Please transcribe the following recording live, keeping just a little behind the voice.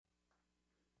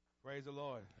Praise the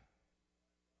Lord.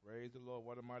 Praise the Lord.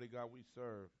 What a mighty God we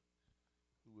serve,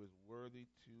 who is worthy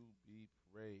to be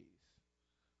praised.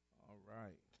 All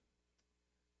right.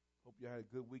 Hope you had a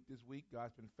good week this week.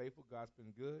 God's been faithful. God's been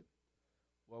good.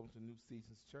 Welcome to New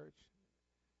Seasons Church.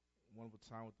 Wonderful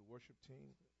time with the worship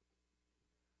team.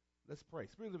 Let's pray.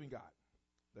 Spirit of the living God,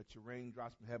 let your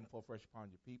raindrops from heaven fall fresh upon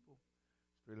your people.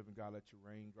 Spirit of the living God, let your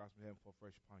raindrops from heaven fall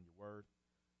fresh upon your word.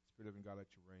 Spirit of the living God,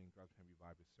 let your raindrops from heaven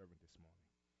revive your servant this morning.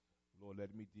 Lord,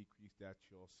 let me decrease that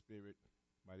your spirit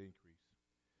might increase.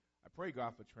 I pray,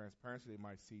 God, for transparency. They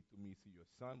might see through me, see your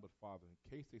son. But, Father, in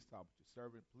case they stop with your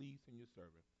servant, please send your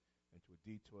servant into a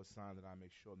detour sign that I may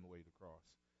show them the way to the cross.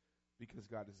 Because,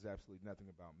 God, this is absolutely nothing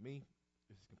about me.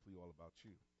 This is completely all about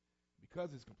you. Because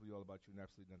it's completely all about you and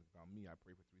absolutely nothing about me, I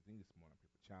pray for three things this morning. I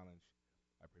pray for challenge.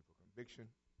 I pray for conviction.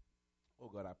 Oh,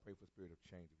 God, I pray for spirit of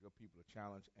change. If your people are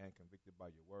challenged and convicted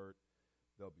by your word,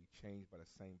 they'll be changed by the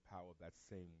same power of that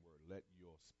same word. Let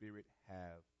your spirit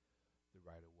have the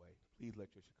right of way. Please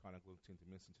let your Shekinah glory continue to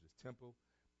minister to this temple.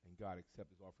 And God, accept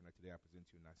this offering that today I present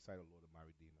to you in thy sight, O Lord of my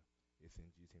Redeemer. It's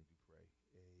in Jesus' name we pray.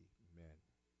 Amen.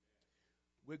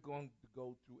 We're going to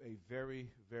go through a very,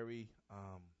 very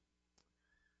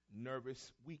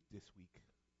nervous week this week.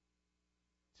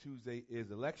 Tuesday is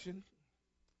election,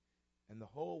 and the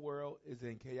whole world is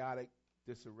in chaotic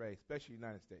disarray, especially the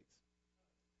United States.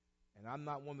 And I'm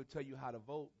not one to tell you how to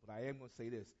vote, but I am going to say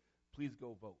this. Please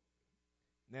go vote.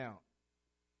 Now,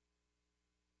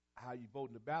 how you vote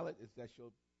in the ballot is that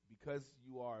because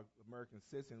you are American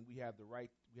citizen, we have the right,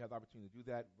 we have the opportunity to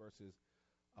do that versus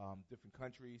different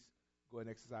countries. Go ahead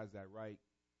and exercise that right.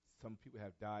 Some people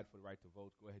have died for the right to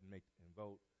vote. Go ahead and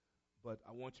vote. But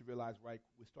I want you to realize, right,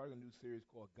 we're starting a new series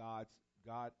called God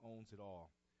Owns It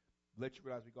All. Let you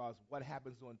realize, regardless of what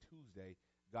happens on Tuesday,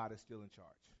 God is still in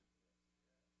charge.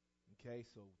 Okay,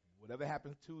 so whatever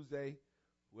happens Tuesday,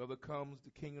 whoever comes, the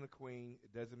king and the queen,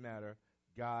 it doesn't matter.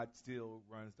 God still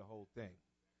runs the whole thing.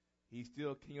 He's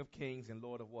still King of Kings and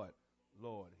Lord of what?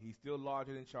 Lord. He's still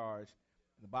larger in charge.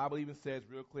 And the Bible even says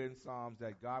real clear in Psalms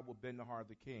that God will bend the heart of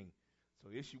the king.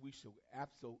 So we should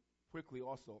so quickly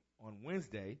also on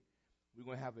Wednesday, we're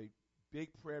going to have a big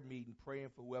prayer meeting praying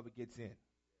for whoever gets in.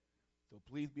 So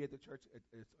please be at the church at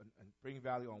Spring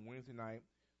Valley on Wednesday night.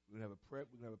 We're going to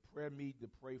have a prayer meeting to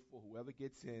pray for whoever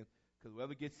gets in, because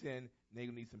whoever gets in, they're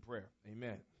going to need some prayer.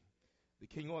 Amen. The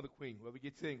king or the queen, whoever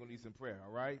gets in, going to need some prayer,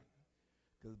 all right?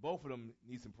 Because both of them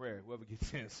need some prayer, whoever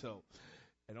gets in. So,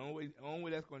 and the only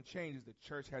way that's going to change is the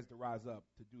church has to rise up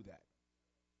to do that.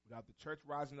 Without the church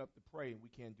rising up to pray, we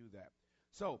can't do that.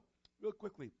 So, real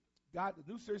quickly, the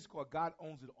new series is called God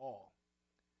Owns It All.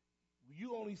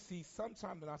 You only see,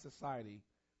 sometimes in our society,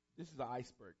 this is an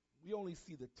iceberg. We only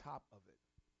see the top of it.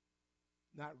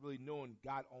 Not really knowing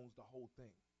God owns the whole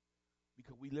thing.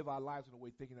 Because we live our lives in a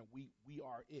way thinking that we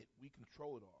are it. We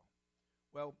control it all.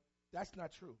 Well, that's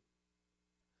not true.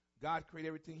 God created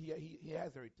everything. He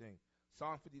has everything.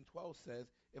 Psalm 15:12 says,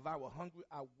 if I were hungry,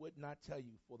 I would not tell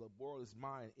you, for the world is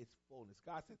mine, its fullness.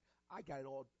 God said, I got it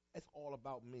all. It's all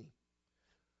about me.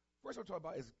 First I'm talking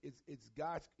about is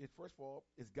God's, first of all,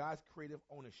 is God's creative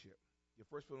ownership. Your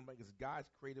first film is God's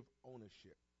creative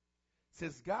ownership.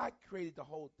 Since God created the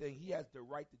whole thing, he has the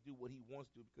right to do what he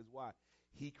wants to do, because why?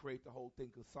 He created the whole thing.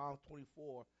 Because Psalm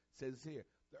 24 says here,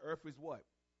 the earth is what?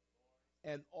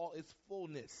 And all its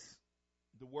fullness.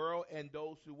 The world and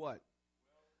those who what?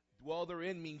 Dwell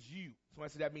therein means you.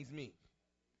 Somebody said that means me.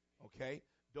 Okay?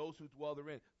 Those who dwell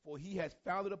therein. For he has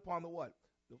founded upon the what?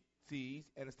 The seas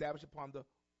and established upon the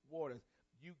waters.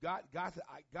 God has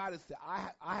said,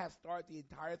 I have started the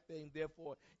entire thing,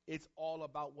 therefore it's all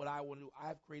about what I want to do. I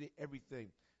have created everything.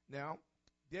 Now,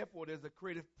 therefore, there's a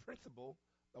creative principle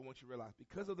I want you to realize.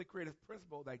 Because of the creative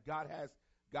principle that God has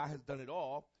done it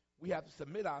all, we have to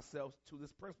submit ourselves to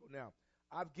this principle. Now,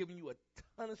 I've given you a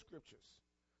ton of scriptures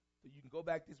so you can go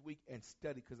back this week and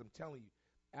study, because I'm telling you,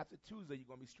 after Tuesday, you're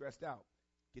going to be stressed out.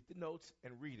 Get the notes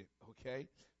and read it, okay?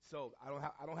 So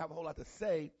I don't have a whole lot to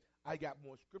say. I got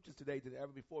more scriptures today than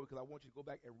ever before, because I want you to go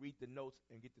back and read the notes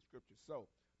and get the scriptures. So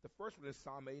the first one is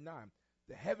Psalm 89.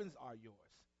 The heavens are yours.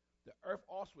 The earth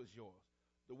also is yours.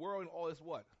 The world and all is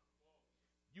what?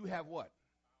 You have what?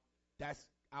 That's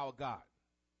our God.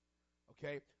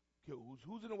 Okay?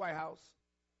 Who's in the White House?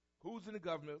 Who's in the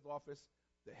government office?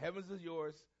 The heavens is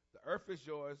yours. The earth is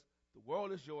yours. The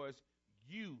world is yours.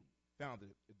 You founded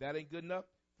it. If that ain't good enough,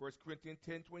 1 Corinthians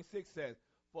 10:26 says,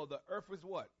 for the earth is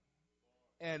what?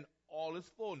 And all its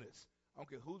fullness. I don't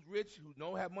care who's rich, who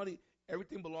don't have money,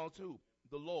 everything belongs to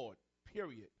the Lord,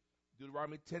 period.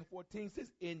 Deuteronomy 10:14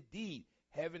 says, indeed,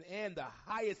 heaven and the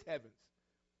highest heavens.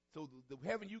 So the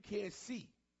heaven you can't see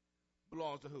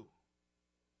belongs to who?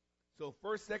 So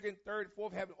first, second, third,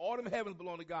 fourth heaven, all them heavens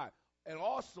belong to God. And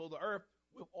also the earth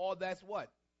with all that's what?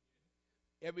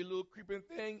 Every little creeping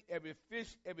thing, every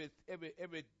fish, every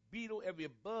beetle, every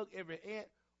bug, every ant,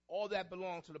 all that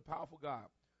belongs to the powerful God.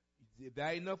 If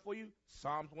that ain't enough for you,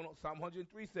 Psalm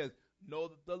 103 says, know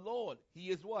that the Lord, he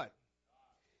is what?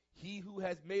 He who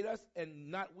has made us, and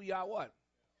not we are what?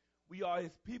 We are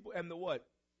his people and the what?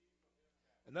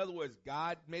 In other words,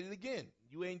 God made it again.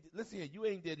 Listen here, you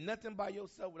ain't did nothing by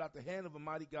yourself without the hand of a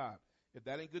mighty God. If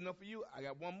that ain't good enough for you, I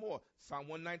got one more. Psalm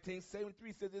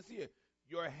 119:73 says this here.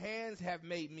 Your hands have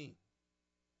made me.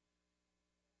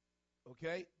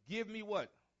 Okay? Give me what?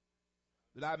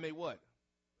 That I may what?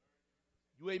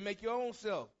 You ain't make your own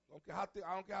self. I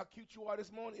don't care how cute you are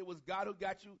this morning. It was God who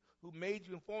got you, who made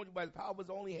you and formed you by the power of his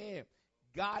only hand.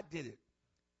 God did it.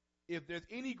 If there's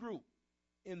any group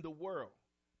in the world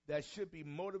that should be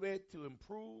motivated to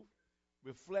improve,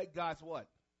 reflect God's what?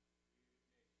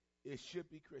 It should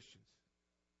be Christians.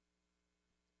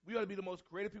 We ought to be the most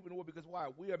creative people in the world because why?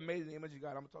 We are made in the image of God.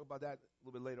 I'm going to talk about that a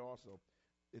little bit later also.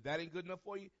 If that ain't good enough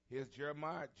for you, here's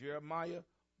Jeremiah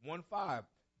 1:5.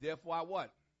 Therefore I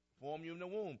what? Formed you in the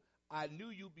womb. I knew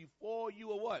you before you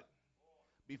were what?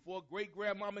 Before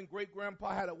great-grandmama and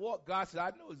great-grandpa had a walk, God said,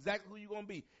 I know exactly who you're going to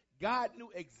be. God knew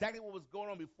exactly what was going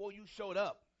on before you showed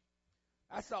up.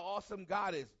 That's how awesome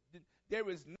God is. There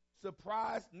is no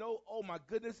surprise, no, oh my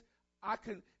goodness,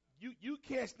 you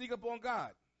can't sneak up on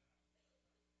God.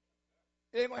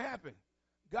 It ain't going to happen.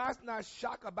 God's not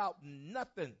shocked about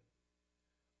nothing.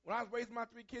 When I was raising my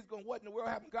 3 kids going, what in the world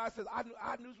happened? God says, I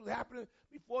knew this was happening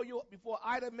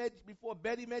before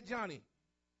Betty met Johnny.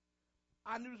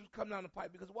 I knew this was coming down the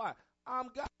pipe because why? I'm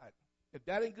God. If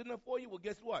that ain't good enough for you, well,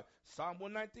 guess what? Psalm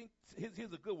 119,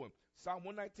 here's a good one. Psalm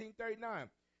 119:39.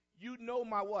 You know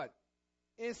my what?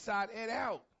 Inside and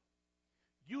out.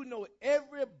 You know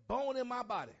every bone in my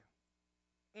body.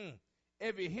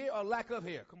 Every hair or lack of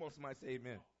hair. Come on, somebody say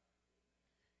amen.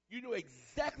 You know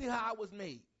exactly how I was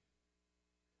made.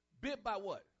 Bit by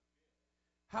what?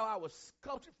 How I was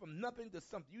sculptured from nothing to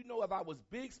something. You know if I was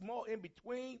big, small, in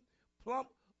between, plump,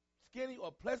 skinny,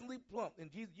 or pleasantly plump.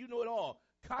 And Jesus, you know it all.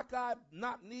 Cockeyed,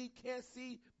 knock-kneed, can't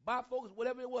see, bifocus,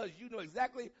 whatever it was. You know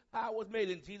exactly how I was made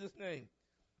in Jesus' name.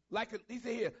 He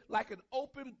said here, like an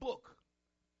open book.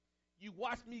 You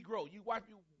watch me grow. You watch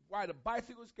me ride a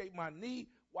bicycle, scrape my knee,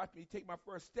 watch me take my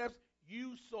first steps.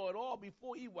 You saw it all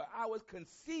before even I was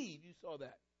conceived. You saw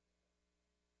that.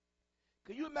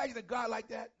 Can you imagine a God like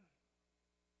that?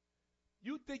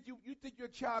 You think your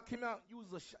child came out, you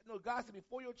was no, God said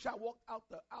before your child walked out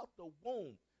the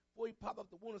womb, before he popped up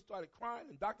the womb and started crying,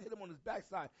 and doctor hit him on his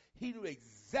backside, he knew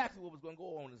exactly what was going to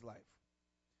go on in his life.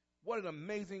 What an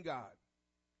amazing God.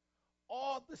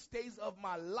 All the stages of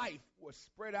my life were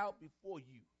spread out before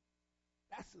you.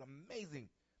 That's amazing.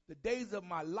 The days of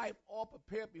my life all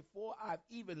prepared before I've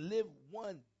even lived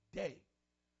one day.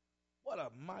 What a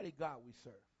mighty God we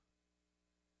serve.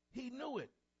 He knew it.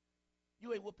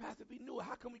 You ain't, well, Pastor, if he knew it,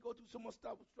 how can we go through so much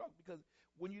stuff with struggle? Because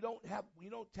when you don't tap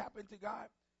into God,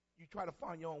 you try to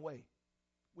find your own way.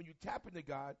 When you tap into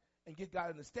God and get God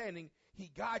understanding,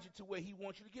 he guides you to where he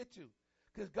wants you to get to.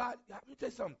 Because God, let me tell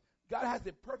you something. God has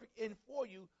the perfect end for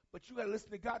you, but you got to listen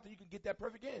to God so you can get that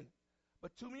perfect end.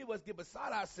 But too many of us get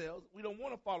beside ourselves. We don't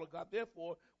want to follow God.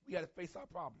 Therefore, we got to face our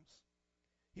problems.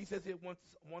 He says here,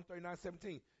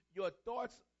 139:17, your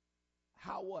thoughts,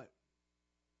 how what?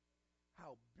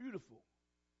 How beautiful.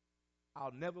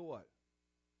 I'll never what?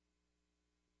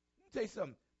 Let me tell you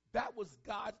something. That was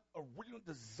God's original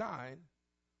design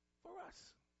for us.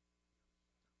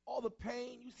 All the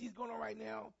pain you see is going on right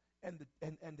now, and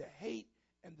the hate,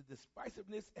 and the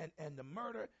despicesiveness, and the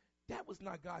murder, that was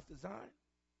not God's design.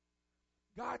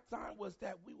 God's design was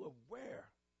that we were rare.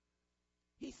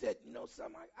 He said, you know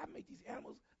something, I make these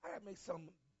animals, I got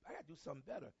to do something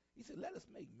better. He said, let us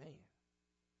make man.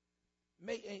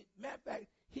 Matter of fact,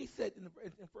 he said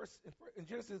in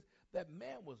Genesis that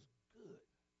man was good.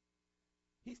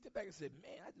 He stepped back and said,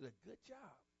 man, I did a good job.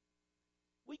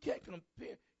 We can't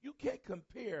compare. You can't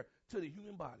compare to the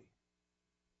human body.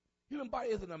 Human body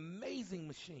is an amazing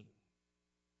machine.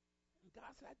 And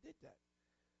God said, I did that.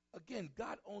 Again,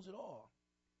 God owns it all.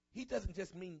 He doesn't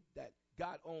just mean that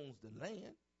God owns the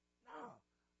land. No,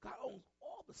 God owns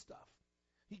all the stuff.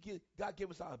 God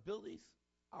gave us our abilities,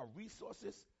 our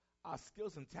resources, our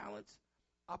skills and talents,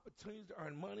 opportunities to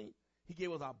earn money. He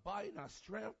gave us our body and our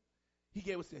strength. He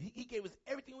gave us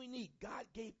everything we need. God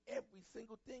gave every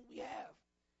single thing we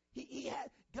have.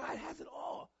 God has it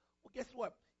all. Well, guess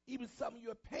what? Even some of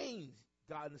your pains,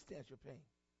 God understands your pain.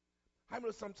 How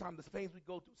many sometimes the pains we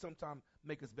go through sometimes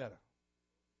make us better?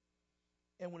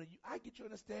 And when I get you to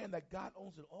understand that God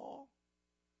owns it all,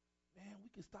 man, we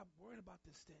can stop worrying about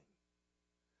this thing.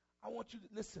 I want you to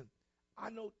listen. I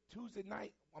know Tuesday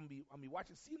night I'm gonna be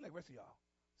watching, seeing like the rest of y'all.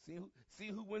 See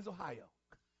who wins Ohio.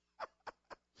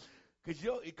 Because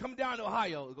it come down to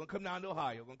Ohio. It's going to come down to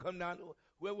Ohio. It's going to come down to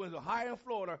whoever wins Ohio and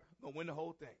Florida going to win the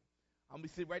whole thing. I'm going to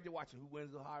be sitting right there watching who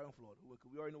wins Ohio and Florida.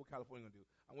 We already know what California going to do.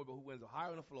 I'm worried about who wins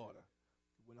Ohio and Florida.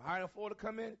 When Ohio and Florida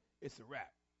come in, it's a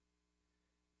wrap.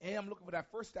 And I'm looking for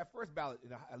that first ballot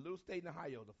in a little state in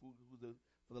Ohio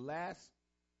for the last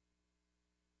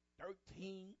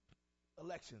 13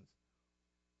 elections.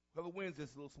 Whoever wins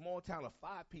this little small town of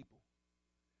 5 people,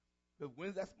 whoever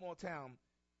wins that small town,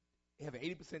 they have an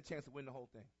 80% chance to win the whole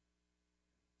thing.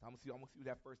 So I'm gonna see who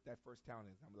that first town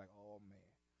is. I'm like, oh man,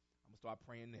 I'm gonna start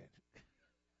praying then.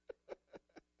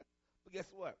 But guess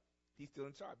what? He's still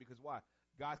in charge because why?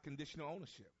 God's conditional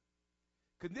ownership.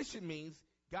 Condition means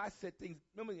God said things.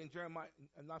 Remember in Jeremiah,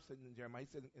 I'm not saying in Jeremiah. He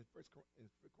said in First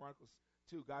Chronicles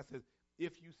 2, God says,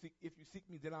 if you seek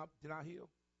me, then I'll heal.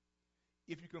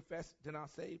 If you confess, then I'll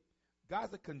save.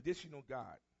 God's a conditional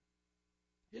God.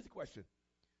 Here's the question: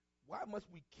 why must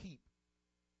we keep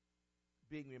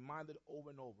being reminded over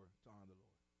and over to honor the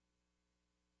Lord?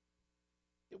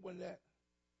 It wasn't that.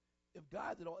 If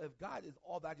God is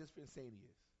all that I just finished saying He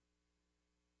is,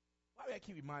 why do I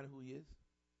keep reminding who He is?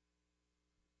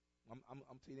 I'm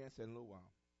telling you the answer in a little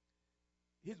while.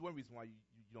 Here's one reason why you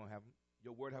don't have Him.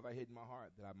 Your word have I hid in my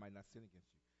heart that I might not sin against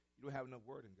you. You don't have enough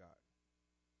word in God.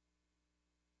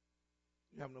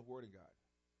 You have enough word in God.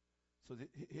 So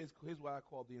here's what I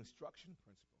call the instruction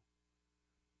principle.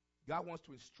 God wants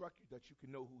to instruct you that you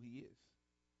can know who He is.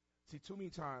 See, too many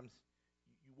times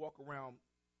you walk around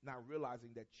not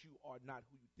realizing that you are not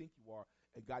who you think you are,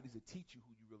 and God needs to teach you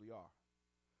who you really are.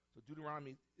 So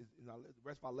Deuteronomy, the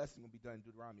rest of our lesson will be done in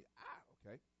Deuteronomy.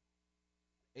 Okay.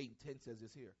 8 and 10 says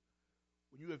this here.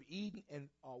 When you have eaten and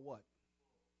are what?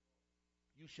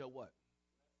 You shall what?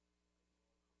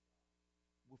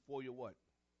 Before your what?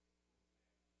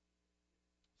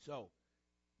 So,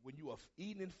 when you are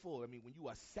eaten and full, when you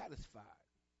are satisfied,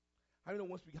 how many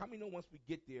know once we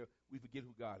get there, we forget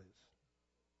who God is?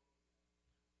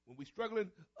 When we're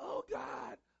struggling, oh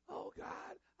God,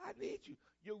 I need you.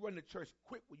 You'll run to church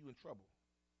quick when you're in trouble.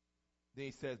 Then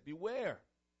He says, beware,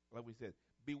 like we said,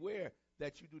 beware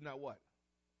that you do not what?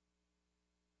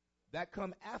 That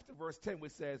come after verse 10,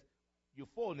 which says, you're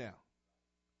full now.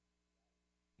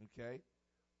 Okay?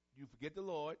 You forget the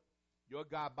Lord, your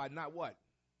God, by not what?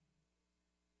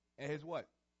 And His what?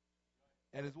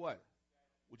 And His what?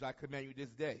 Which I command you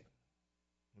this day.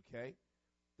 Okay?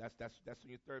 That's on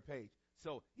your third page.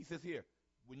 So He says here,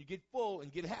 when you get full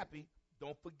and get happy,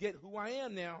 don't forget who I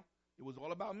am now. It was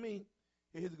all about me.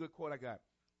 Here's a good quote I got.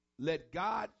 Let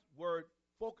God's word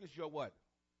focus your what?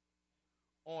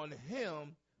 On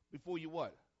Him before you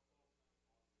what?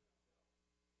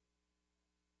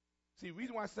 See, the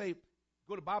reason why I say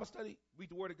go to Bible study, read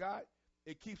the Word of God,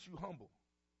 it keeps you humble.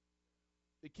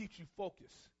 It keeps you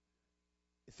focused.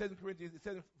 It says in 1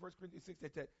 Corinthians 6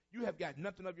 that you have got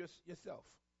nothing of yourself.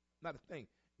 Not a thing.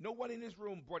 No one in this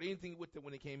room brought anything with them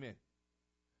when they came in.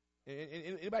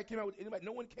 And anybody came out with anybody?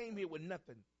 No one came here with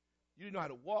nothing. You didn't know how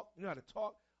to walk. You didn't know how to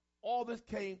talk. All this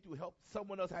came to help.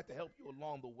 Someone else had to help you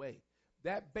along the way.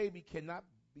 That baby cannot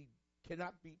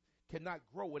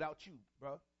grow without you,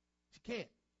 bro. She can't.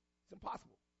 It's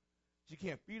impossible. She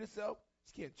can't feed herself.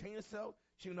 She can't train herself.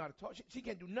 She don't know how to talk. She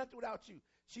can't do nothing without you.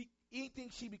 Anything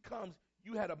she becomes,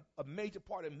 you had a major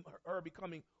part in her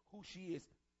becoming who she is,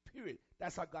 period.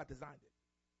 That's how God designed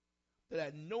it.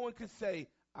 That no one can say,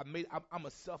 I'm a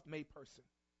self-made person.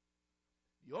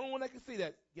 The only one that can say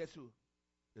that, guess who?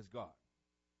 Is God.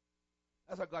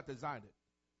 That's how God designed it.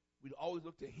 We'd always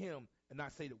look to Him and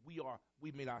not say that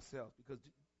we made ourselves. Because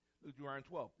look at Deuteronomy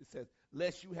 12. It says,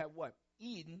 lest you have what?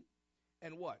 Eaten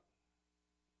and what?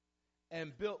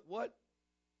 And built what?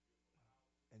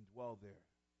 And dwell there.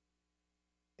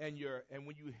 And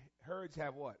when you herds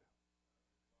have what?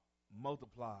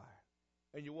 Multiply.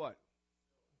 And you what?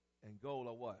 And gold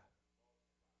or what?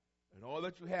 And all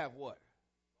that you have what?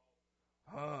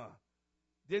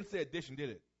 Didn't say addition, did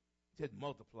it? It said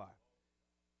multiply.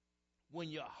 When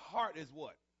your heart is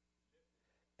what?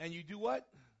 And you do what?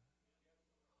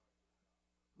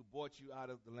 Who brought you out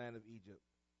of the land of Egypt?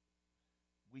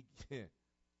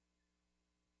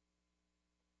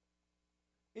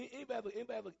 Anybody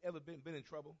ever been in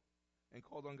trouble and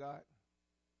called on God?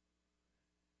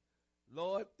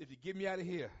 Lord, if you get me out of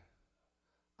here,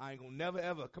 I ain't gonna never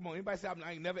ever. Come on, anybody say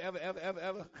I ain't never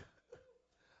ever.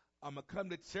 I'm gonna come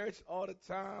to church all the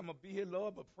time. I'm gonna be here,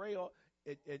 Lord, but pray.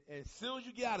 And as soon as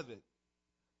you get out of it,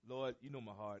 Lord, you know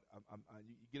my heart.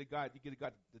 You get a God. You get a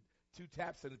God. The 2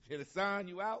 taps and the sign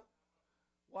you out.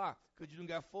 Why? Because you done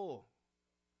got full.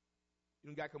 You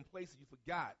done got complacent. You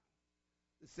forgot.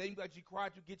 The same God you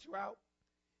cried to get you out.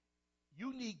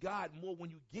 You need God more when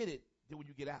you get it than when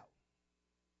you get out.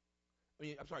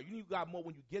 You need God more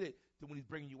when you get it than when He's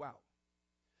bringing you out.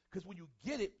 Because when you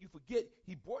get it, you forget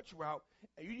He brought you out,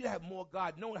 and you need to have more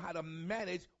God knowing how to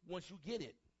manage once you get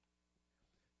it.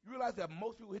 You realize that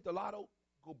most people hit the lotto,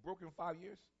 go broke in 5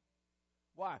 years?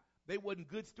 Why? They wasn't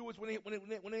good stewards when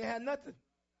they had nothing.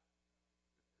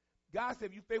 God said,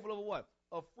 if you faithful over what?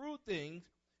 Of few things,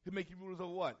 He'll make you rulers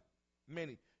over what?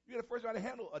 Many. You got to first try to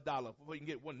handle $1 before you can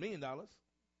get $1 million. Then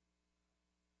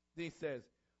He says,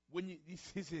 then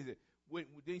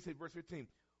He says, verse 15,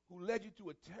 who led you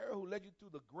through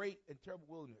the great and terrible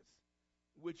wilderness,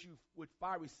 with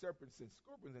fiery serpents and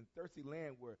scorpions and thirsty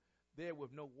land where there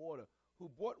was no water, who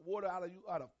brought water out of you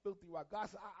out of filthy rock. God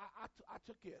said, I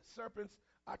took care of serpents,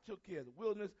 I took care of the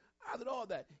wilderness, I did all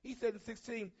that. He said in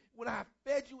 16, when I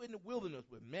fed you in the wilderness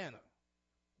with manna,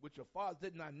 which your fathers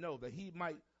did not know, that He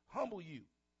might humble you,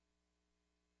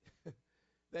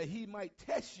 that He might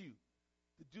test you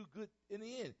to do good in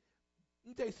the end. Let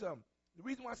me tell you something. The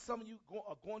reason why some of you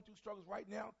are going through struggles right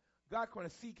now, God going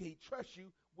to see, can He trust you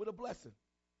with a blessing?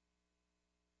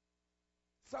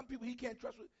 Some people He can't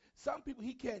trust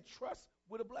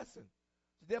with a blessing.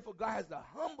 So therefore, God has to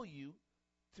humble you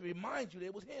to remind you that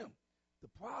it was Him. The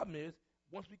problem is,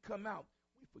 once we come out,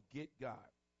 we forget God.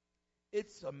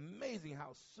 It's amazing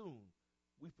how soon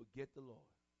we forget the Lord.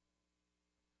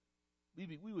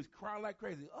 We was crying like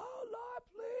crazy. Oh, Lord,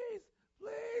 please,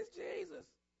 Jesus.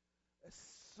 As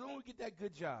soon as we get that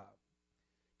good job,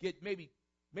 get maybe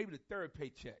the third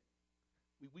paycheck,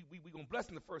 we going to bless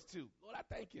Him the first 2. Lord, I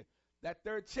thank you. That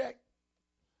third check,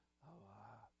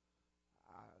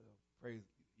 praise,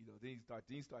 then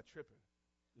you start tripping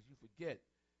because you forget.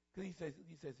 Because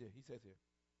he says here,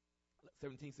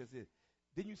 17 says this,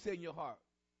 then you say in your heart,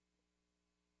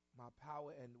 my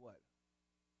power and what?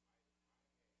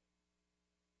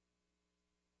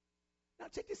 Now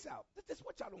check this out. This is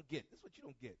what y'all don't get. This is what you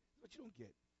don't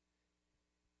get.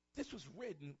 This was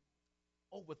written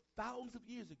over thousands of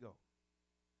years ago.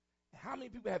 How many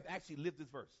people have actually lived this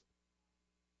verse?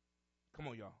 Come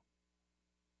on, y'all.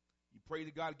 You pray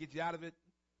to God to get you out of it.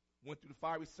 Went through the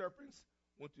fiery serpents.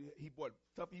 He bought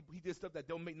stuff. He did stuff that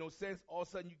don't make no sense. All of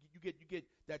a sudden, you get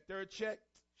that third check.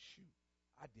 Shoot,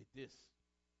 I did this.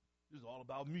 This is all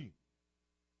about me.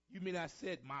 You may not have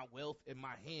said my wealth in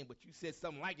my hand, but you said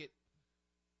something like it.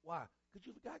 Why? Because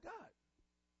you forgot God.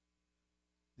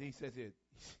 Then he says here,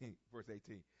 verse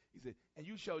 18. He said, and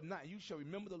you shall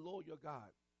remember the Lord your God.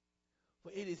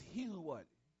 For it is He who what?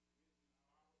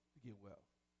 To get wealth.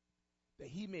 That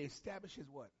He may establish His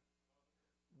what?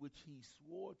 Which He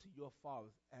swore to your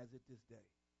fathers as it this day.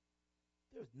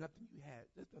 There's nothing you can have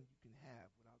without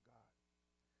God.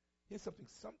 Here's something.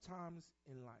 Sometimes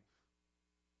in life,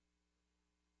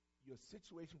 your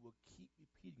situation will keep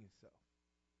repeating itself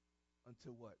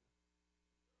until what?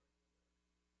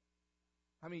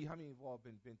 How many of you all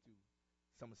been through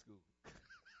summer school?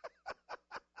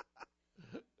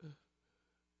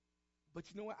 But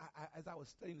you know what? As I was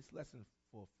studying this lesson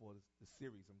for the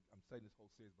series, I'm studying this whole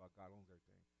series about God owns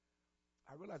everything.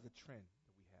 I realized a trend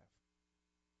that we have.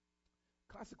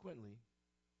 Consequently,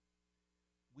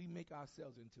 we make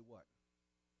ourselves into what?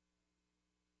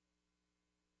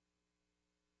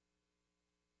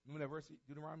 Remember that verse,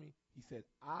 Deuteronomy? He said,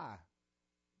 I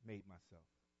made myself.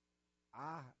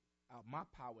 Out my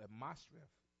power and my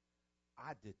strength,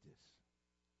 I did this.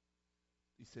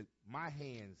 He said, my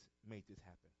hands made this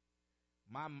happen.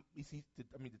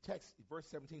 The text, verse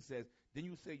 17 says, then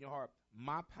you say in your heart,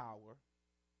 my power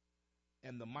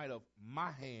and the might of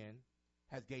my hand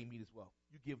has gained me this wealth.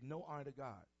 You give no honor to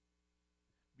God.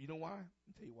 You know why? Let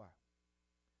me tell you why.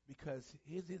 Because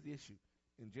here's his issue.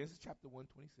 In Genesis chapter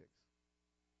 1:26.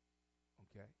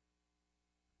 Okay?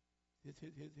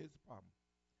 Here's the problem.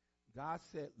 God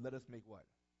said, let us make what?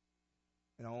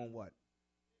 In our own what?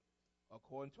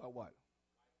 According to our what?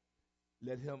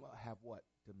 Let him have what?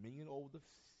 Dominion over the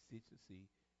fish of the sea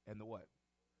and the what?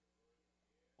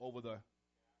 Over.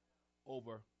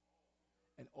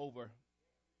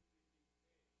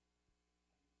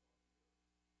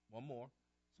 One more.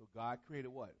 So God created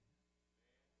what?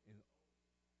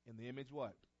 In the image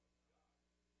what?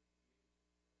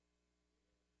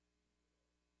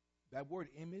 That word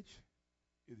image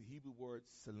is the Hebrew word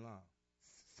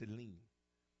selim,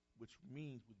 which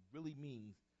really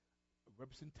means a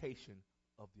representation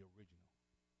of the original.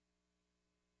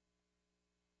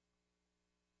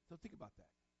 So think about that.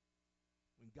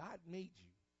 When God made you,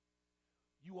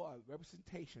 You are a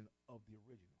representation of the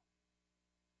original.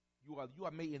 You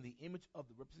are made in the image of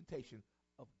the representation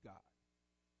of God.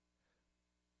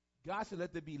 God said,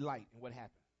 let there be light. And what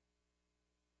happened?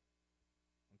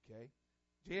 Okay?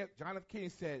 John F. Kennedy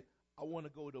said, I want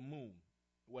to go to the moon.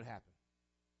 What happened?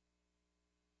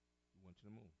 We went to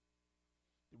the moon.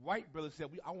 The Wright brothers said,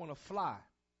 I want to fly.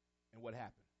 And what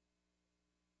happened?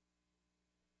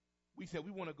 We said,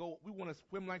 we want to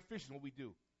swim like fish. And what we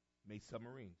do? Made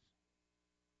submarines.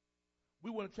 We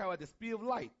want to travel at the speed of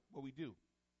light. What we do?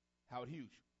 Howard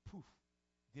Hughes. Poof.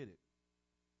 Did it.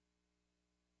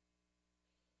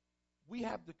 We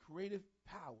have the creative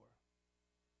power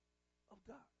of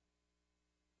God.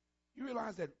 You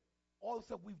realize that all the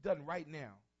stuff we've done right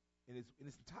now in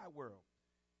this entire world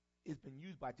has been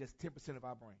used by just 10% of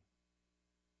our brain.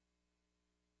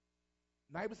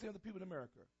 90% of the people in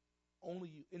America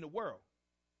in the world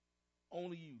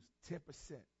only use 10%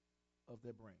 of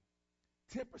their brain.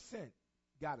 10%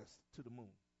 got us to the moon.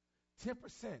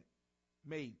 10%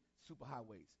 made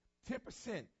superhighways.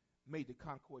 10% made the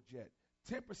Concorde jet.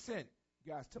 10%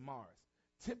 got us to Mars.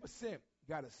 10%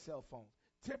 got us cell phones.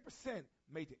 10%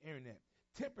 made the internet.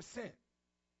 10%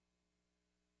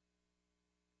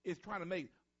 is trying to make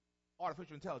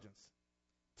artificial intelligence.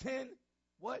 10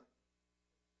 what?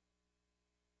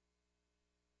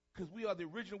 Because we are the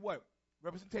original what?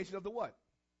 Representation of the what?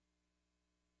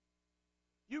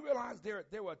 You realize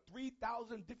there were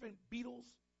 3,000 different beetles?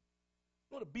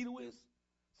 You know what a beetle is?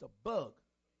 It's a bug.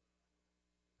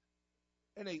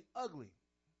 And they ugly.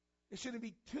 It shouldn't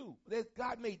be two.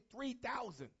 God made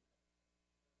 3,000.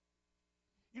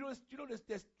 You know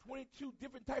there's 22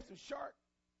 different types of shark?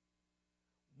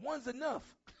 One's enough.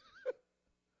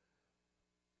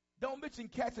 Don't mention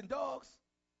cats and dogs.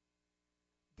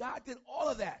 God did all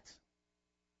of that.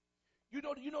 You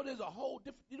know there's a whole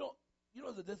different,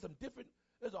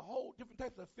 there's a whole different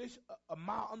types of fish a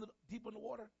mile deep in the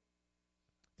water.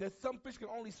 There's some fish can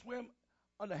only swim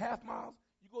under half miles.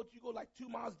 You go like 2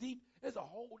 miles deep. There's a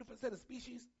whole different set of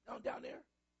species down there.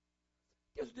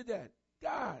 Guess who did that?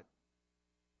 God.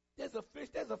 There's a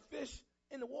fish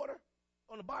in the water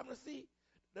on the bottom of the sea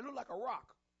that look like a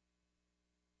rock.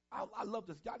 I love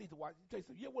this. Y'all need to watch.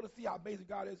 You want to see how amazing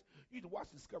God is? You need to watch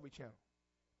the Discovery Channel.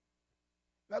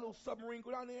 That little submarine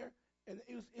go down there, and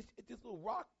it's this little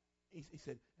rock. He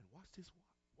said, and watch this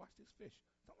fish.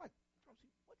 So I'm like, I'm trying to see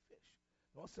what fish.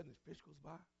 And all of a sudden, this fish goes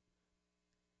by,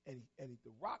 and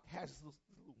the rock has this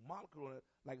little molecule on it,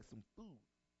 like it's some food.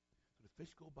 So the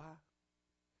fish go by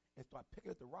and start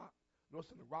picking at the rock. And all of a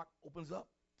sudden, the rock opens up.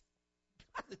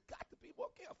 Got to be more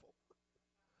careful.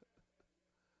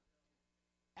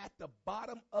 At the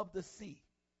bottom of the sea.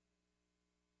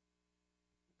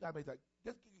 God made that.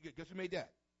 Guess who made that?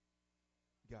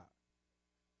 God.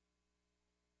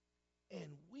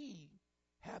 And we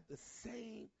have the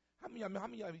same. How many of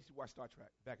y'all used to watch Star Trek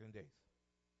back in the days?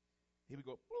 Here we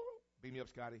go. Beam me up,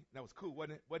 Scotty. That was cool,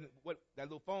 wasn't it? What that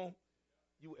little phone?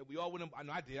 We all went. I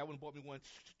know I did. I went and bought me one.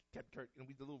 Captain Kirk, and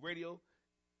we the little radio.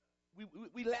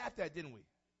 We laughed at, didn't we?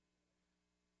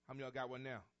 How many of y'all got one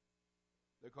now?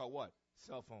 They're called what?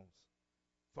 Cell phones.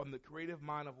 From the creative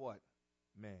mind of what?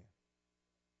 Man.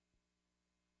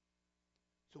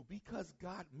 So because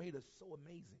God made us so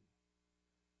amazing,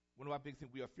 one of our big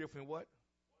things, we are fearful in what?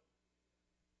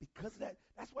 Because of that,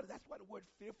 that's why the word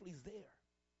fearfully is there.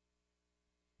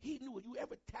 He knew if you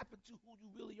ever tap into who you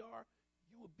really are,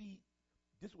 you would be,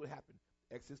 this would happen.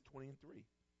 Exodus 20:3.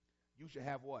 You should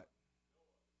have what?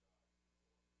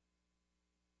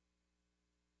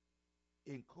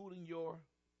 Including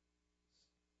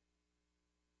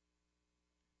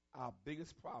our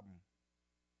biggest problem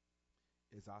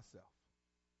is ourself.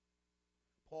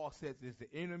 Paul says it's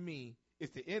the enemy in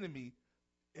the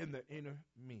inner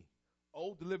me.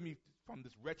 Oh, deliver me from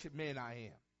this wretched man I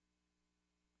am.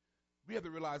 We have to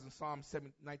realize in Psalm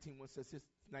 19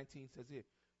 says here,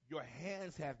 your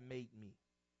hands have made me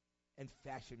and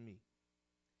fashioned me.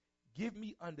 Give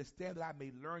me understand that I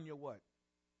may learn your what?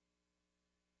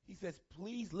 He says,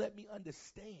 please let me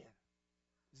understand.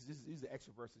 These are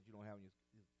extra verses you don't have in your.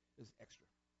 This is extra.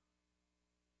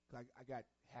 I got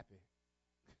happy.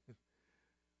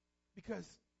 Because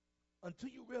until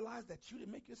you realize that you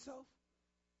didn't make yourself,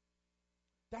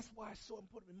 that's why it's so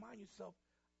important to remind yourself,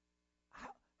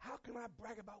 how can I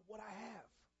brag about what I have?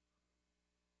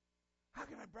 How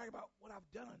can I brag about what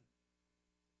I've done?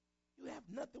 You have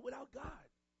nothing without God.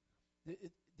 Then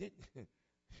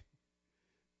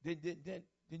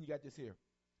you got this here.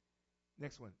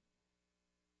 Next one.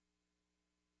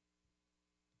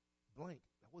 Blank.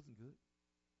 That wasn't good.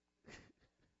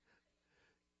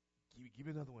 Give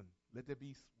me another one. Let there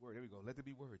be word. There we go. Let there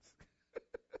be words.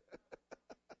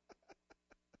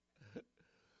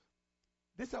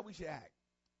 This is how we should act.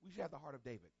 We should have the heart of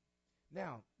David.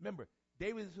 Now, remember,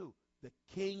 David is who? The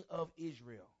king of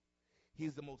Israel.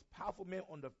 He's the most powerful man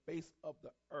on the face of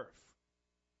the earth.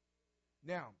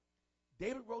 Now,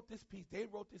 David wrote this piece. David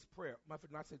wrote this prayer. My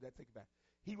friend, not say that. Take it back.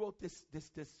 He wrote this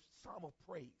psalm of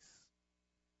praise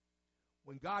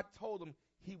when God told him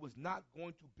he was not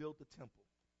going to build the temple.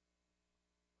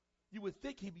 You would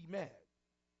think he'd be mad.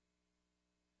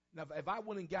 Now, if I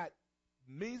went and got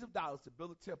millions of dollars to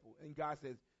build a temple, and God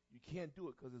says, you can't do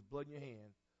it because there's blood in your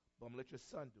hand, but I'm going to let your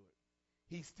son do it.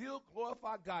 He still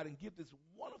glorified God and give this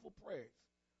wonderful prayers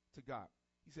to God.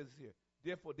 He says this here.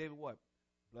 Therefore, David what?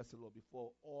 Bless the Lord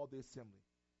before all the assembly.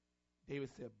 David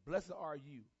said, blessed are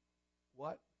you.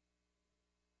 What?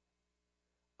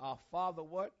 Our Father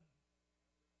what?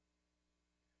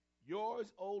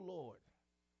 Yours, O Lord,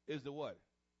 is the what?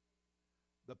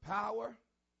 The power,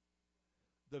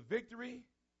 the victory,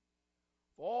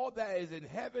 for all that is in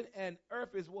heaven and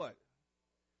earth is what?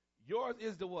 Yours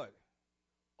is the what?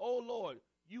 O Lord,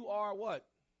 you are what?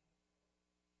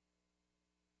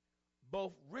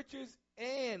 Both riches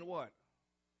and what?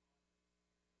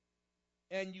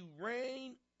 And you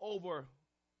reign over.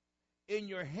 In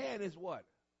your hand is what?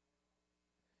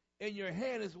 In your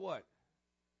hand is what?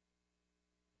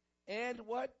 And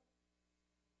what?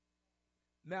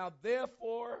 Now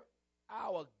therefore,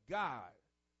 our God,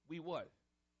 we what?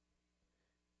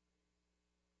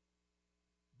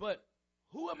 But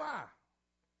who am I?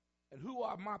 And who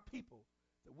are my people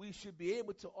that we should be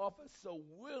able to offer so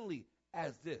willingly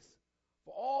as this?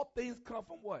 For all things come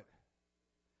from what?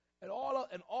 And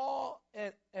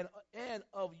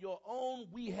of your own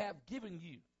we have given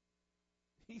you.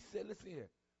 He said, listen here.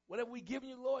 Whatever we given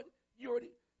you, Lord, you already.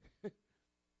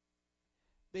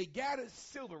 They gathered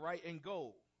silver, right, and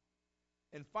gold,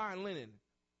 and fine linen.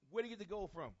 Where did you get the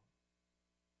gold from?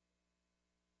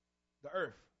 The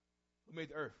earth. Who made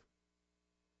the earth?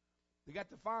 They got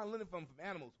the fine linen from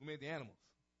animals. Who made the animals?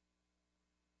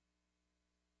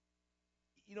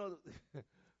 You know, the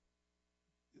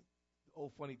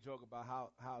old funny joke about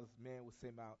how this man was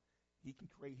saying about he can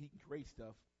create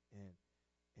stuff, and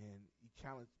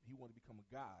he wanted to become a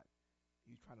god.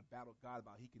 He was trying to battle God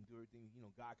about he can do everything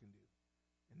God can do.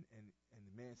 And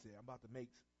the man said, I'm about to make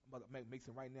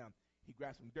some right now. He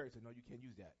grabbed some dirt and said, no, you can't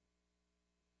use that.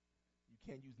 You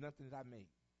can't use nothing that I made.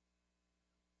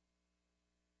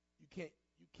 You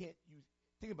can't use,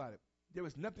 think about it.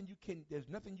 There's nothing you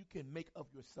can make of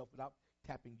yourself without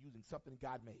using something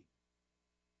God made.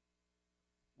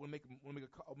 Want to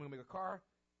make a car,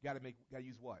 gotta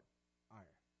use what? Iron.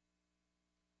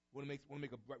 Want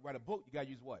to write a book, you gotta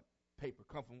use what? Paper.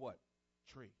 Come from what?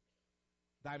 Tree.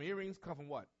 Diamond earrings come from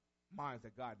what? Mines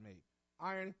that God made.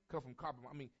 Iron come from carbon.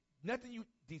 I mean,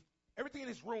 everything in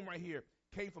this room right here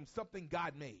came from something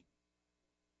God made.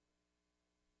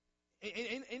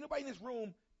 Ain't nobody in this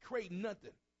room create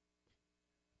nothing.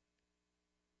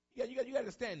 You got to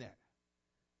understand that.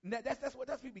 And that's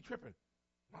people be tripping.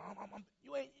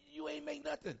 You ain't make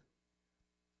nothing.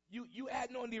 You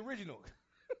adding on the original.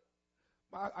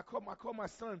 I call my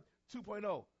son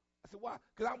 2.0. I said, why?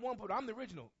 Because I'm 1.0. I'm the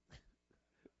original.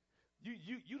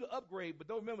 You the upgrade, but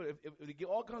don't remember if it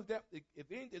all comes down. If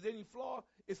there's any flaw,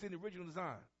 it's in the original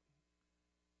design.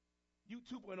 You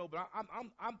 2.0, but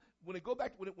I'm when it go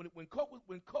back to when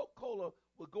Coca-Cola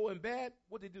was going bad,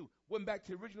 what they do? Went back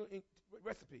to the original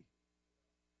recipe.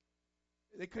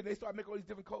 They started making all these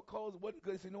different Coca-Colas. It wasn't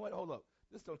good. They said, you know what? Hold up,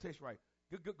 this don't taste right.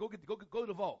 Go to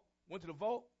the vault. Went to the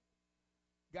vault,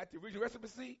 got the original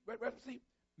recipe,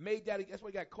 made that. That's why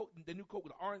you got Coke, the new Coke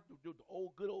with the orange, the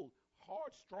old good old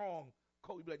hard strong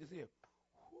Coke. You be like this here,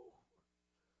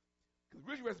 because the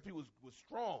original recipe was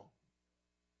strong.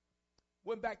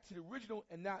 Went back to the original,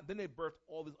 and then they birthed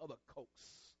all these other Cokes.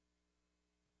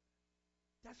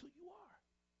 That's who you are.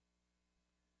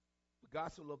 But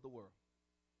God so loved the world.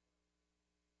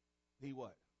 He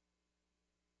what?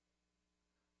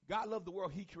 God loved the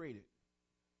world he created.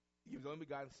 He gave his only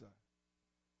begotten son.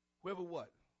 Whoever what?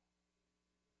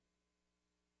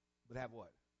 But have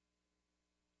what?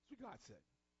 That's what God said.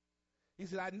 He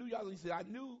said, I knew y'all. He said, I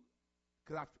knew,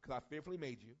 because I fearfully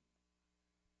made you.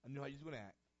 I knew how you was going to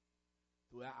act.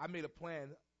 So I made a plan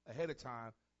ahead of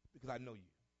time because I know you.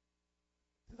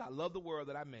 Since I love the world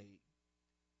that I made,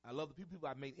 I love the people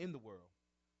I made in the world,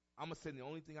 I'm going to send the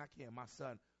only thing I can, my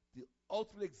son, the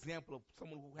ultimate example of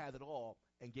someone who had it all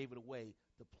and gave it away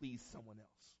to please someone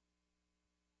else.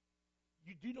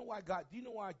 Do you know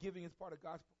why giving is part of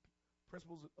God's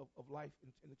principles of life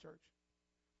in the church?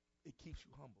 It keeps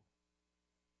you humble.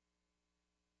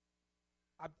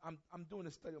 I'm doing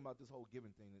a study about this whole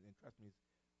giving thing, and trust me,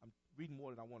 I'm reading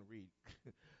more than I want to read.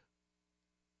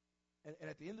 And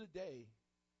at the end of the day,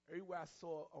 everywhere I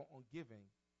saw on giving,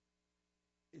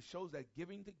 it shows that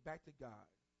giving back to God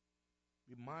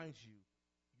reminds you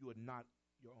you are not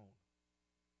your own.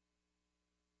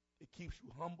 It keeps you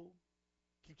humble,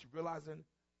 keeps you realizing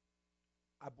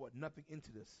I brought nothing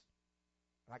into this,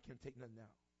 and I can't take nothing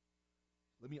out.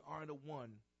 Let me honor the one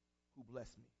who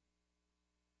blessed me.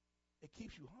 It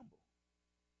keeps you humble.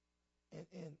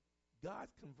 And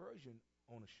God's conversion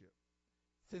ownership.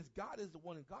 Since God is the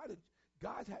one, and God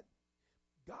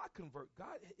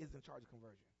is in charge of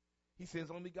conversion. He sends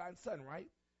only begotten Son, right?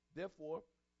 Therefore,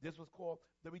 this was called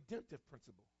the redemptive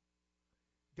principle.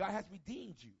 God has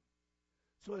redeemed you.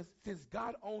 So since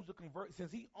God owns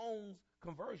since He owns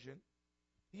conversion,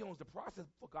 He owns the process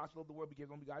for God to love the world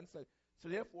because only begotten Son. So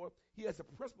therefore, He has a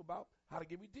principle about how to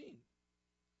get redeemed.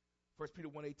 1 Peter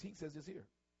 1:18 says this here.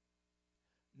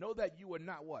 Know that you are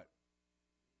not what?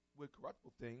 With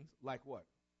corruptible things, like what?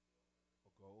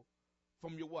 Gold.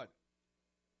 From your what?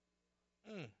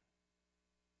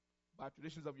 By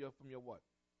traditions of from your what?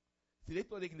 See, they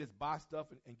thought they can just buy stuff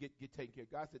and get taken care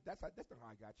of. God said, that's not how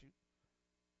I got you.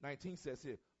 19 says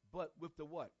here, but with the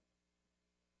what?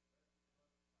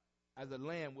 As a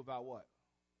lamb without what?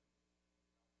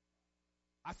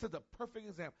 I sent a perfect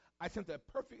example. I sent a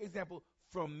perfect example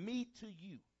from me to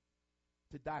you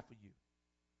to die for you.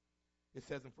 It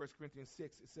says in 1 Corinthians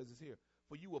 6, it says this here.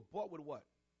 For you were bought with what?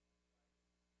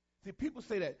 See, people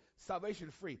say that salvation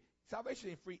is free. Salvation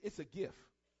ain't free. It's a gift.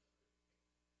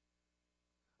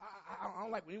 I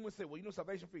don't like when anyone say, well,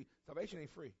 salvation free. Salvation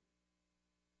ain't free.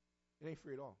 It ain't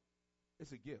free at all.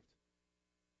 It's a gift.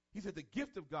 He said the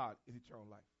gift of God is eternal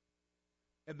life.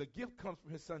 And the gift comes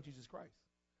from His Son, Jesus Christ.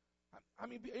 I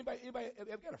mean, anybody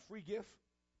ever got a free gift?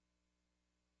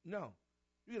 No.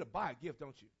 You got to buy a gift,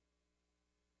 don't you?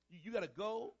 You got to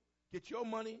go, get your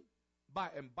money, buy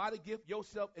the gift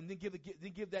yourself, and then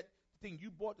give that thing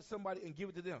you bought to somebody and give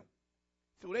it to them.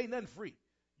 So it ain't nothing free.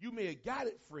 You may have got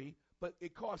it free, but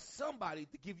it cost somebody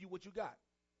to give you what you got.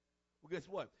 Well, guess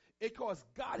what? It cost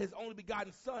God His only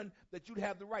begotten Son that you'd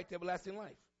have the right to everlasting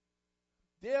life.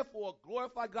 Therefore,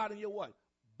 glorify God in your what?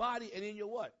 Body and in your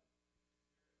what?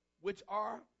 Which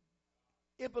are,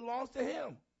 it belongs to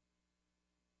Him.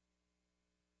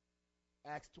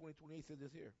 Acts 20:28 says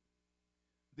this here.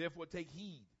 Therefore, take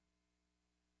heed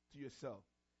to yourself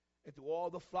and to all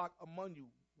the flock among you,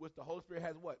 which the Holy Spirit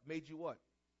has what? Made you what?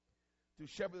 To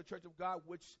shepherd the church of God,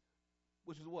 which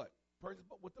is what? Purchased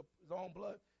with His own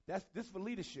blood. That's this for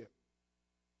leadership.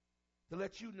 To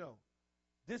let you know,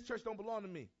 this church don't belong to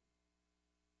me.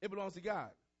 It belongs to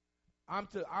God. I'm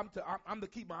the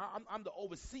keeper. I'm to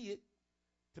oversee it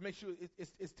to make sure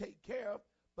it's taken care of.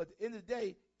 But at the end of the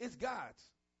day, it's God's.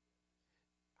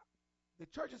 The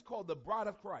church is called the bride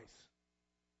of Christ.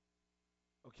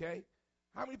 Okay?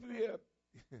 How many people here?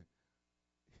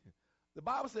 The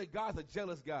Bible says God's a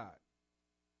jealous God.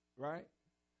 Right?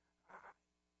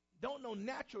 Don't no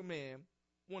natural man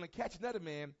want to catch another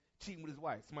man cheating with his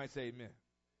wife. Somebody say amen.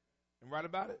 And right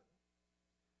about it?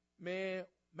 Man,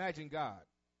 imagine God.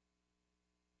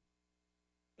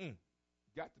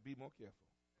 Got to be more careful.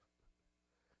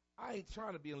 I ain't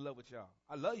trying to be in love with y'all.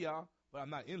 I love y'all, but I'm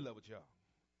not in love with y'all.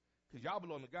 Because y'all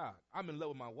belong to God. I'm in love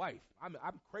with my wife. I'm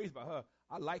crazy about her.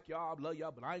 I like y'all, I love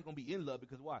y'all, but I ain't gonna be in love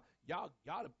because why? Y'all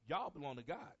belong to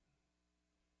God.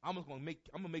 I'm gonna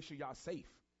make sure y'all safe.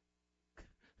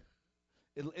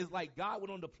 It's like God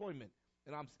went on deployment,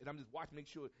 and I'm just watching, make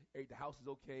sure the house is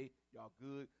okay, y'all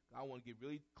good. I want to get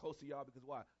really close to y'all because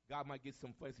why? God might get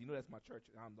some fun. So that's my church.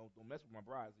 Don't mess with my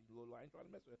bride. I ain't trying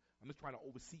to mess with her. I'm just trying to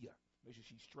oversee her, make sure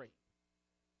she's straight.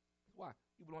 Why?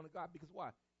 You belong to God because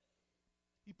why?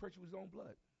 He purchased with His own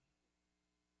blood.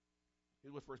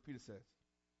 Here's what 1 Peter says.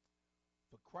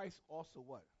 For Christ also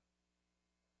what?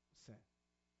 Sin.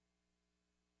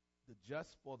 The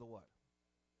just for the what?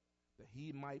 That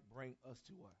He might bring us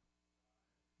to what?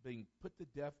 Being put to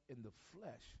death in the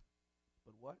flesh.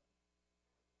 But what?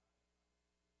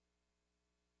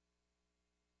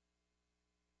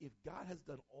 If God has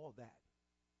done all that,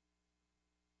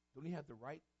 don't He have the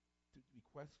right to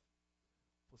request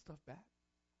for stuff back?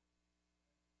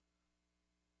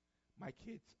 My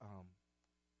kids,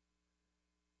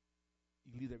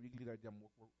 you can leave that. I'm get out of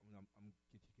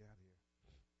here.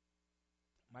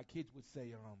 My kids would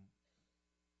say,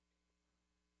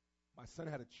 my son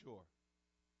had a chore,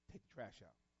 take the trash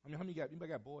out. I mean, how many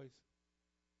anybody got boys?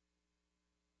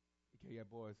 Okay, you got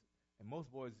boys, and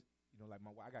most boys, like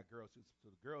my wife, I got girls too, so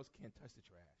the girls can't touch the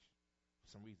trash for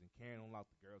some reason. Karen don't allow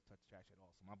the girls touch the trash at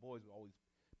all. So my boys would always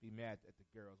be mad at the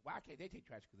girls. Why can't they take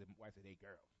trash? Because their wife said they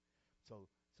girls. So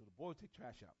the boys would take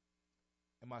trash out,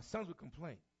 and my sons would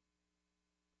complain.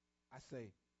 I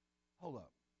say, Hold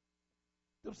up.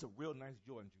 Them some real nice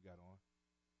Jordans you got on.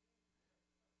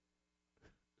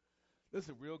 There's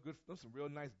some real good, there's some real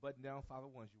nice button-down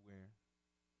 501s you're wearing.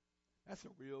 That's a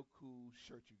real cool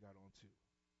shirt you got on too.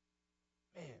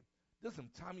 Man, there's some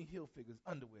Tommy Hilfiger's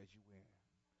underwears you wearing.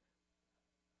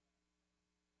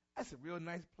 That's a real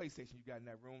nice PlayStation you got in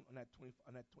that room on that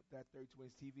 32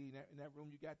 inch TV in that room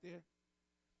you got there.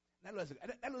 That looks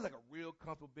like a real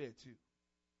comfortable bed too.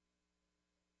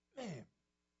 Man,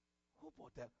 who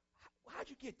bought that? How'd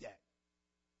you get that?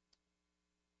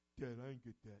 Dad, I didn't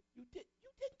get that. You didn't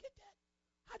get that?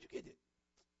 How'd you get it?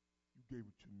 You gave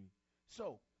it to me.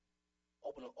 So,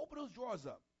 open those drawers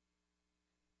up.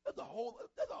 You got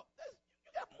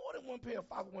more than one pair of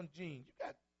 501 jeans. You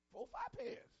got 4 or 5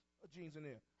 pairs of jeans in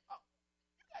there.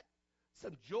 You got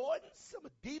some Jordans, some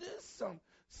Adidas,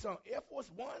 some Air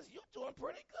Force Ones. You're doing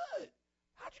pretty good.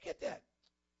 How'd you get that?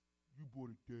 You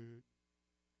bought it, Dad.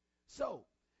 So,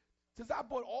 since I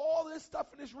bought all this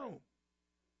stuff in this room,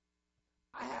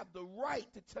 I have the right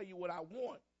to tell you what I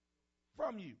want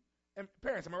from you. And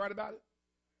parents, am I right about it?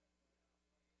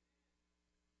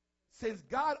 Since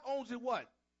God owns it what?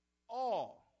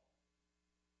 All.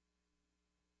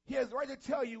 He has the right to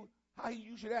tell you how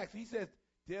you should act. He says,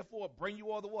 therefore, bring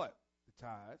you all the what? The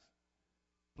tithes.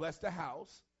 Bless the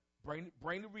house. Bring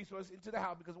the resources into the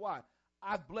house. Because why?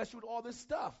 I've blessed you with all this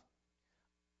stuff.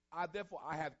 I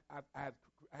have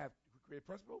created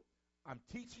principle. I'm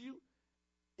teaching you.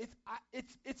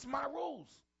 It's my rules.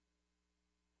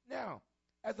 Now,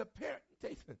 as a parent,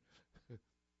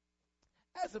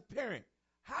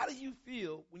 how do you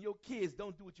feel when your kids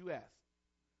don't do what you ask?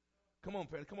 Come on,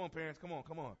 parents. Come on.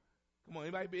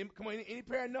 Anybody? Come on. Any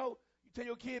parent know? You tell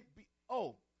your kid.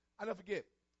 I never forget.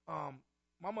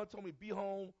 My mother told me be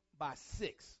home by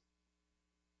 6.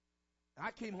 And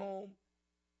I came home.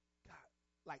 God,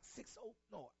 like 6:00.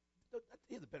 No,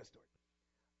 here's a better story.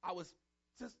 I was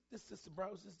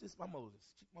this my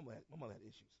mother had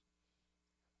issues.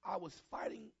 I was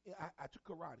fighting. I took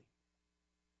karate.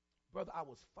 Brother, I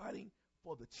was fighting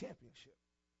for the championship.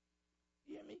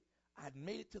 You hear me? I had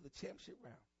made it to the championship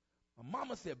round. My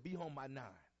mama said, be home by 9.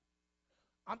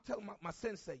 I'm telling my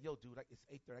sensei, yo, dude, it's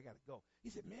 8:30, I got to go. He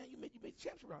said, man, you made the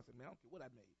championship round. I said, man, I don't care what I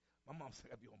made. My mom said,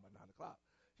 I got to be home by 9 o'clock.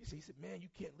 He said, man, you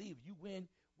can't leave. You win,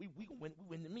 we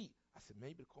win the meet. I said, man,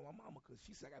 you better call my mama because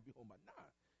she said I got to be home by 9.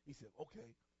 He said,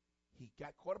 okay. He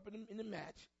got caught up in the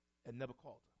match and never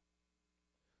called her.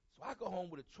 So I go home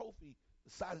with a trophy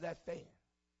the size of that fan.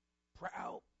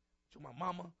 Proud to my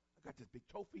mama. I got this big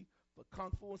trophy for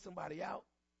kung fu and somebody out.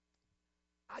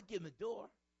 I get in the door.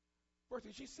 First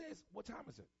thing she says, what time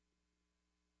is it?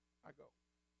 I go,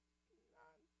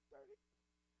 9:30.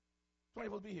 20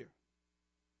 supposed to be here.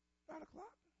 9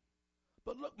 o'clock.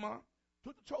 But look, Ma,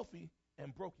 took the trophy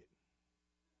and broke it.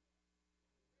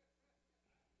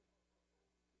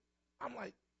 I'm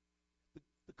like,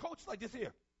 the coach is like this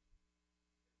here.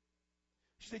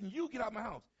 She said, you get out of my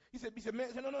house. He said,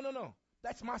 man, no.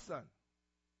 That's my son.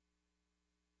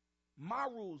 My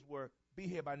rules were be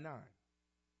here by 9.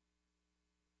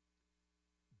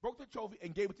 Broke the trophy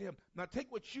and gave it to him. Now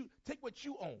take what you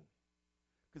own,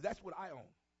 because that's what I own.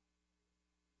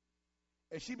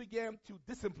 And she began to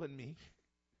discipline me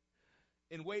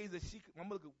in ways that my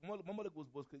mother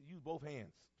could use both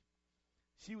hands.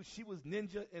 She was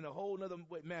ninja in a whole other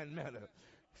manner.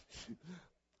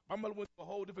 My mother went to a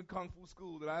whole different kung fu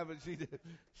school that I ever she did.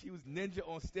 She was ninja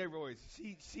on steroids.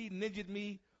 She ninja'd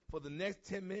me for the next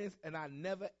 10 minutes, and I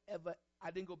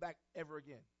didn't go back ever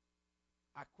again.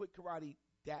 I quit karate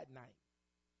that night.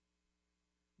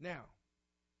 Now,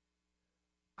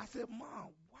 I said,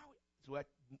 Mom, why? So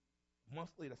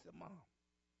months later, I said, Mom,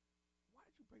 why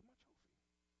did you break my trophy?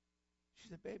 She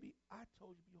said, baby, I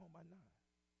told you to be home by 9.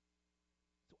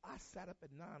 So I sat up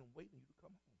at 9 waiting for you to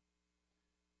come home.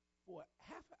 For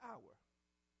half an hour,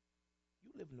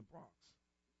 you live in the Bronx.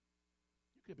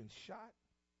 You could have been shot,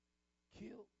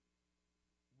 killed,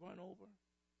 run over.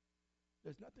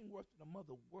 There's nothing worse than a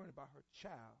mother worrying about her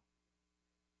child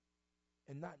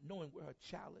and not knowing where her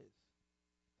child is.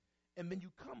 And then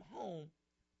you come home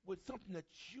with something that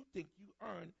you think you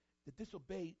earned to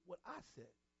disobey what I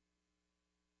said.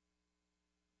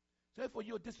 So therefore,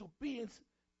 your disobedience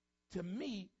to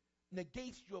me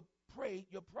negates your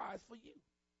prize for you.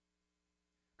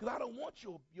 Because I don't want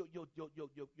your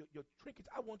trinkets.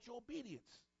 I want your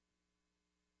obedience.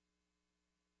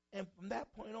 And from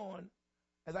that point on,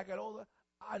 as I got older,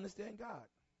 I understand God.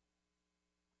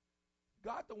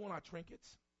 God don't want our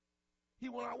trinkets. He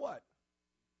want our what?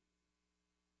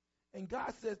 And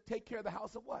God says, take care of the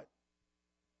house of what?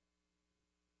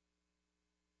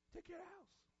 Take care of the house.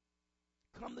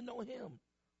 Come to know him.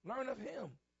 Learn of him.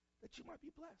 that you might be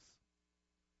blessed.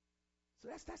 So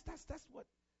that's what,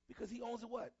 because he owns it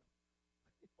what?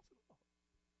 He owns it all.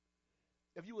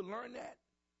 If you would learn that,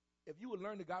 if you would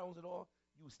learn that God owns it all,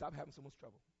 you would stop having so much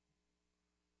trouble.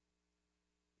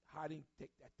 Hiding, there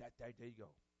you go.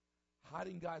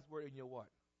 Hiding God's word in your what?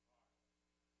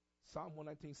 Psalm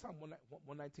 119,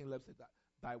 11 says,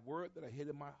 thy word that I hid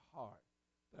in my heart,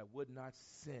 that I would not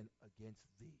sin against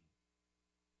thee.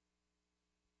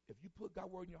 If you put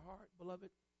God's word in your heart, beloved,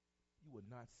 you will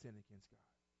not sin against God.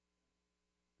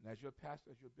 And as your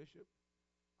pastor, as your bishop,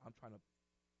 I'm trying to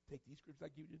take these scriptures I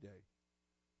give you today,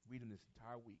 read them this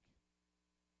entire week,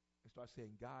 and start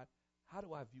saying, God, how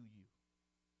do I view you?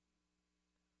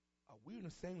 Are we on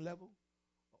the same level,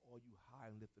 or are you high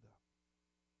and lifted up?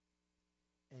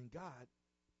 And God,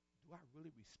 do I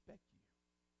really respect you?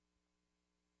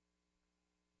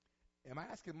 Am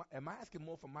I asking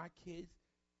more for my kids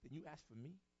than you ask for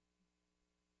me?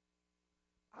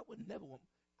 I would never want.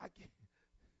 I can't.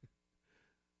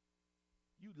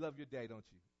 You love your dad, don't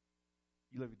you?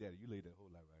 You love your daddy. You laid that whole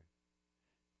lot, right?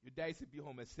 Your daddy said be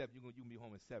home at 7. You gonna be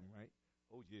home at 7, right?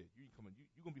 Oh yeah, you coming?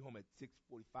 You gonna be home at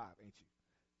 6:45, ain't you?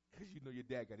 Because you know your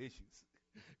dad got issues.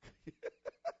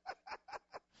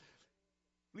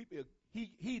 Felipe,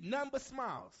 he none but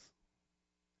smiles.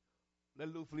 Let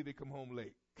little Felipe come home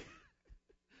late.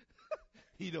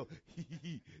 he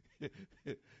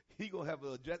gonna have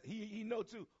a address. He know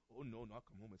too. Oh no, I'll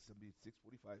come home at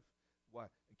 6:45. Why?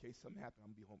 In case something happens,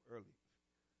 I'm gonna be home early.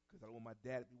 Because I don't want my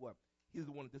dad to be what? He's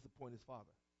the one to disappoint his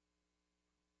father.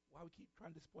 Why we keep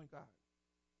trying to disappoint God?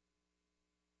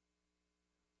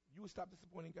 You would stop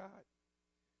disappointing God,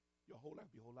 your whole life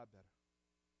would be a whole lot better.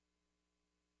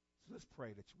 So let's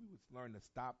pray that we would learn to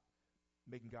stop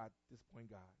making God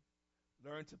disappoint God.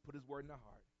 Learn to put his word in our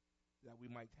heart that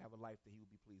we might have a life that he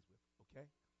would be pleased with. Okay?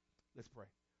 Let's pray.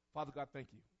 Father God,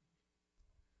 thank you.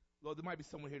 Lord, there might be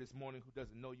someone here this morning who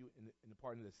doesn't know you in the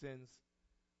pardon of their sins.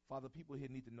 Father, people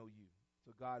here need to know you.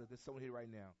 So God, if there's someone here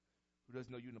right now who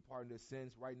doesn't know you in the pardon of their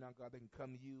sins, right now, God, they can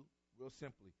come to you real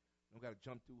simply. They don't got to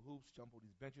jump through hoops, jump over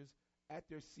these benches. At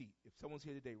their seat, if someone's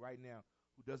here today, right now,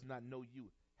 who does not know you,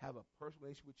 have a personal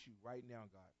relationship with you right now,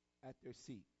 God, at their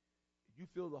seat. If you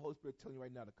feel the Holy Spirit telling you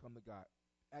right now to come to God,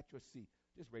 at your seat,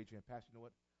 just raise your hand. Pastor, you know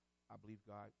what? I believe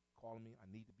God calling me. I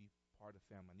need to be part of the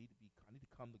family. I need to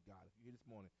come to God. If you're here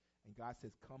this morning and God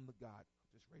says, come to God,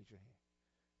 just raise your hand.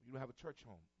 If you don't have a church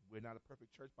home, we're not a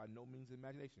perfect church by no means of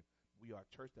imagination. We are a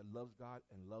church that loves God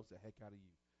and loves the heck out of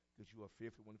you because you are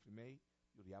fearfully and wonderfully made.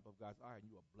 You're the apple of God's eye, and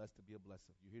you are blessed to be a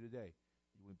blessing. You're here today.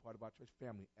 You're part of our church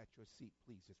family. At your seat,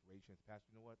 please just raise your hands.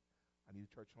 Pastor, you know what? I need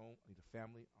a church home. I need a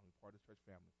family. I'm part of the church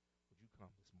family. Would you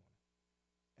come this morning?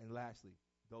 And lastly,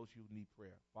 those who need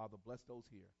prayer. Father, bless those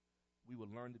here. We will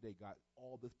learn today, God,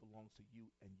 all this belongs to you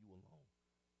and you alone.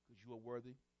 Because you are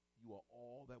worthy. You are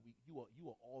all that you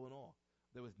are all in all.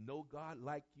 There is no God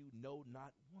like you, no,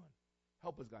 not one.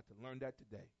 Help us, God, to learn that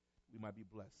today. We might be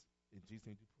blessed. In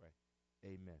Jesus' name we pray.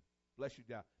 Amen. Bless you,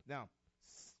 God. Now,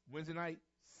 Wednesday night,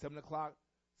 7 o'clock,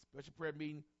 special prayer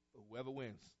meeting for whoever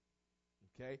wins.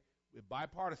 Okay? We're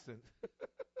bipartisan.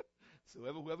 So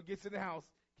whoever gets in the house,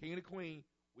 king and the queen,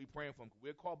 we praying for them.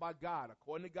 We're called by God,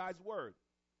 according to God's word.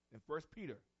 In 1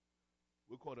 Peter,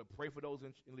 we're called to pray for those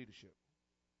in leadership.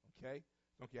 Okay?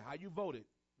 So don't care how you voted,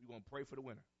 we're going to pray for the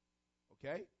winner.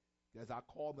 Okay? That's our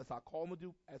call to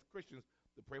do as Christians,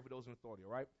 to pray for those in authority.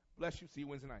 All right? Bless you. See you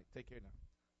Wednesday night. Take care now.